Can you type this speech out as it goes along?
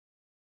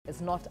is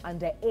not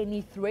under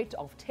any threat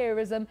of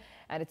terrorism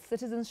and its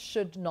citizens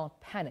should not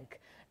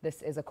panic.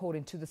 This is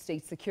according to the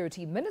State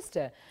Security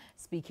Minister.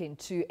 Speaking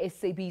to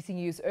SABC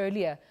News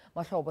earlier,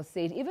 Mahlobo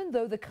said even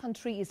though the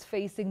country is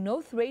facing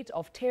no threat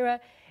of terror,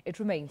 it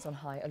remains on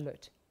high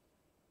alert.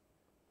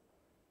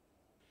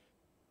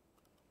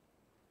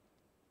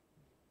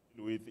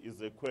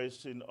 Is a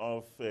question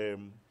of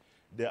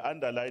the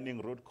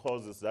underlying root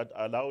causes that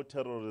allow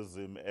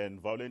terrorism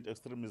and violent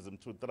extremism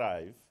to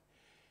thrive.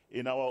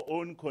 In our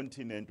own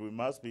continent, we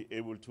must be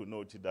able to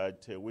note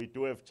that we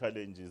do have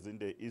challenges in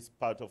the east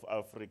part of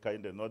Africa,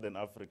 in the northern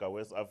Africa,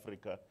 West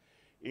Africa,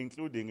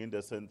 including in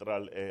the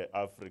central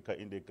Africa,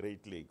 in the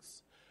Great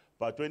Lakes.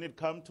 But when it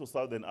comes to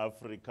Southern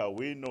Africa,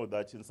 we know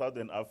that in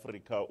Southern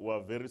Africa, we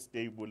are very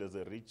stable as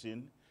a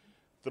region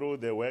through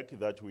the work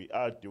that we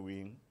are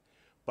doing.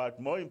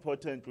 But more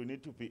important, we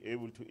need to be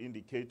able to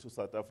indicate to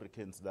South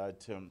Africans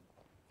that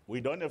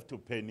we don't have to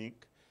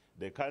panic.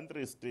 The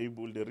country is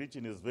stable, the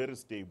region is very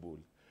stable.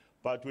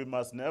 But we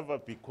must never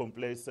be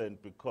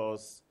complacent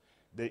because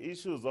the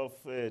issues of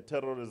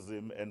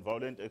terrorism and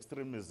violent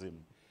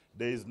extremism,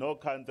 there is no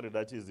country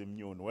that is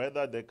immune.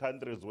 Whether the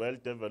country is well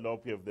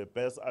developed, you have the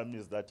best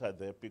armies that are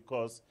there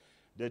because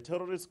the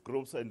terrorist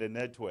groups and the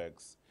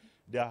networks,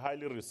 they are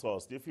highly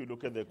resourced. If you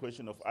look at the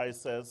question of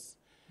ISIS,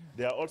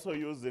 they are also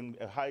using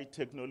a high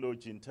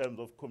technology in terms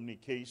of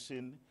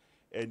communication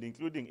and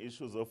including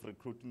issues of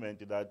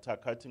recruitment that are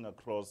cutting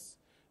across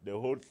the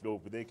whole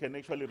globe. They can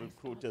actually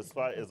recruit as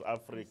far as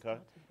Africa,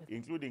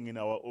 including in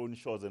our own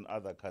shores and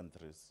other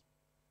countries.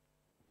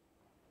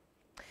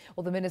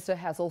 Well, the minister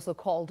has also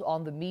called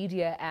on the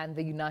media and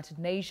the United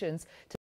Nations to